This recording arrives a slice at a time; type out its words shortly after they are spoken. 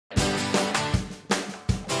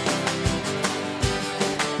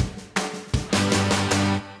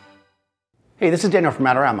Hey, this is Daniel from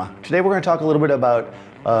Adorama. Today we're going to talk a little bit about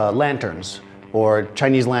lanterns, or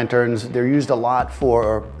Chinese lanterns. They're used a lot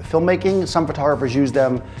for filmmaking. Some photographers use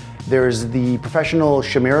them. There's the professional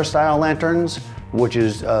Shimera style lanterns, which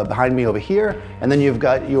is behind me over here. And then you've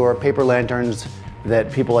got your paper lanterns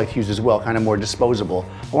that people like to use as well, kind of more disposable.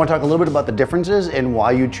 I want to talk a little bit about the differences and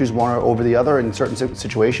why you choose one over the other in certain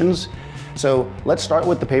situations. So let's start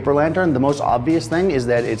with the paper lantern. The most obvious thing is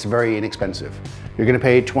that it's very inexpensive. You're gonna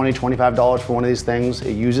pay $20, $25 for one of these things.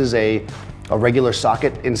 It uses a regular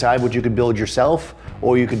socket inside, which you could build yourself,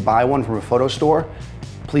 or you could buy one from a photo store.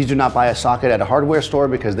 Please do not buy a socket at a hardware store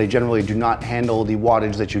because they generally do not handle the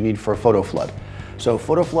wattage that you need for a photo flood. So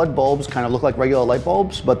photo flood bulbs kind of look like regular light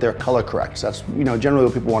bulbs, but they're color correct. So that's generally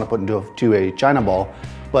what people want to put into a China ball.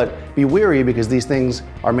 But be wary because these things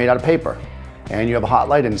are made out of paper and you have a hot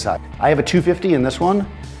light inside. I have a 250 in this one,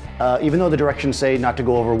 even though the directions say not to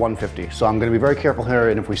go over 150. So I'm gonna be very careful here,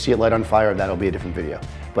 and if we see it light on fire, that'll be a different video.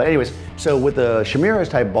 But anyways, so with the Shimera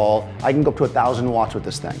type ball, I can go up to 1,000 watts with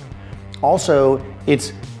this thing. Also,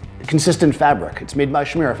 it's consistent fabric. It's made by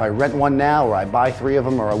Shimera. If I rent one now, or I buy 3 of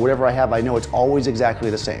them, or whatever I have, I know it's always exactly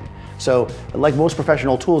the same. So like most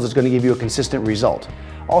professional tools, it's gonna give you a consistent result.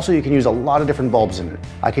 Also, you can use a lot of different bulbs in it.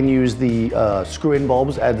 I can use the screw-in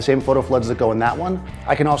bulbs, add the same photo floods that go in that one.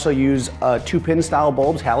 I can also use 2-pin style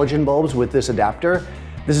bulbs, halogen bulbs with this adapter.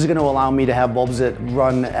 This is gonna allow me to have bulbs that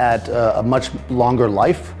run at a much longer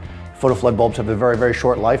life. Photo flood bulbs have a very, very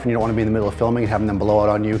short life, and you don't wanna be in the middle of filming and having them blow out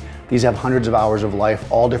on you. These have hundreds of hours of life,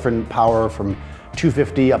 all different power from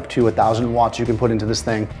 250 up to 1,000 watts you can put into this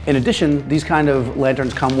thing. In addition, these kind of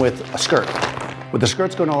lanterns come with a skirt. What the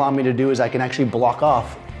skirt's going to allow me to do is I can actually block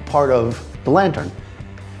off part of the lantern.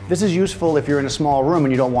 This is useful if you're in a small room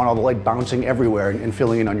and you don't want all the light bouncing everywhere and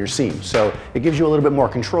filling in on your scene. So it gives you a little bit more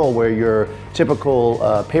control where your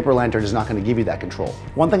typical paper lantern is not going to give you that control.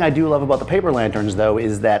 One thing I do love about the paper lanterns though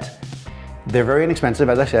is that they're very inexpensive,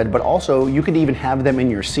 as I said, but also you could even have them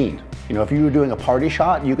in your scene. If you were doing a party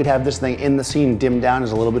shot, you could have this thing in the scene dimmed down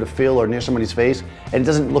as a little bit of fill or near somebody's face, and it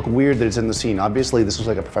doesn't look weird that it's in the scene. Obviously, this is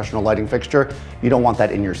like a professional lighting fixture. You don't want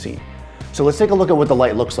that in your scene. So let's take a look at what the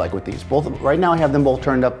light looks like with these. Right now I have them both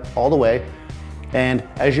turned up all the way, and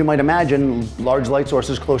as you might imagine, large light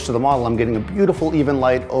sources close to the model, I'm getting a beautiful even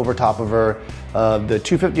light over top of her. The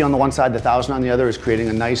 250 on the one side, the 1,000 on the other is creating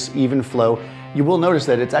a nice even flow. You will notice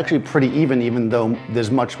that it's actually pretty even though there's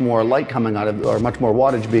much more light coming out of, or much more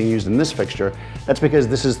wattage being used in this fixture. That's because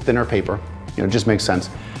this is thinner paper. It just makes sense.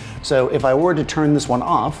 So if I were to turn this one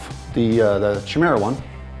off, the Shimera one,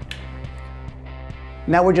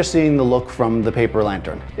 now we're just seeing the look from the paper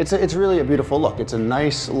lantern. It's really a beautiful look. It's a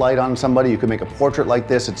nice light on somebody. You can make a portrait like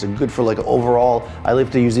this. It's good for like overall. I like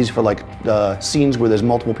to use these for like scenes where there's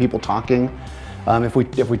multiple people talking. If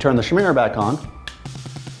we turn the Shimera back on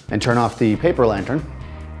and turn off the paper lantern,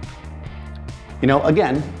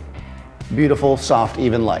 again, beautiful, soft,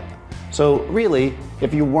 even light. So really,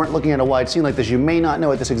 if you weren't looking at a wide scene like this, you may not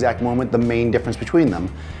know at this exact moment the main difference between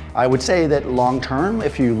them. I would say that long term,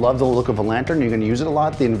 if you love the look of a lantern, you're gonna use it a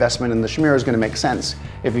lot, the investment in the Shimera is gonna make sense.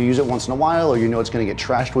 If you use it once in a while, or it's gonna get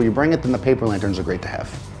trashed while you bring it, then the paper lanterns are great to have.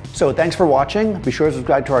 So thanks for watching. Be sure to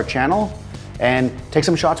subscribe to our channel and take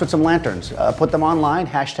some shots with some lanterns. Put them online,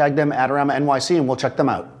 hashtag them Adorama NYC, and we'll check them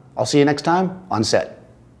out. I'll see you next time on set.